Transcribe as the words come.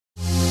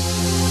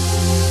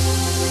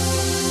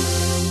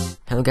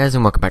Hello guys,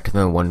 and welcome back to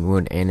the One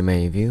Word Anime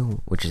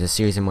Review, which is a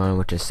series of mine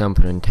which is sum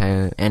for an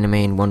entire anime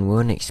in one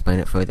word and explain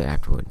it further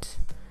afterwards.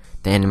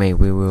 The anime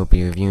we will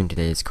be reviewing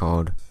today is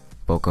called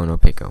Boku no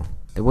Pico.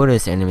 The word of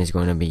this anime is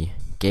going to be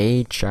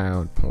gay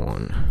child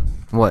porn.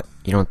 What,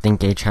 you don't think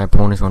gay child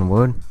porn is one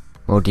word?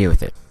 Well, deal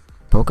with it.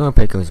 Boku no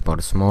Pico is about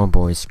a small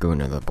boy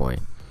screwing another boy.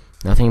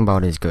 Nothing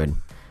about it is good.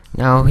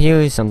 Now,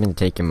 here is something to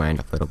take your mind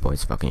off little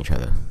boys fucking each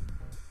other.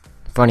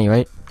 Funny,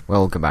 right?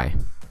 Well, goodbye.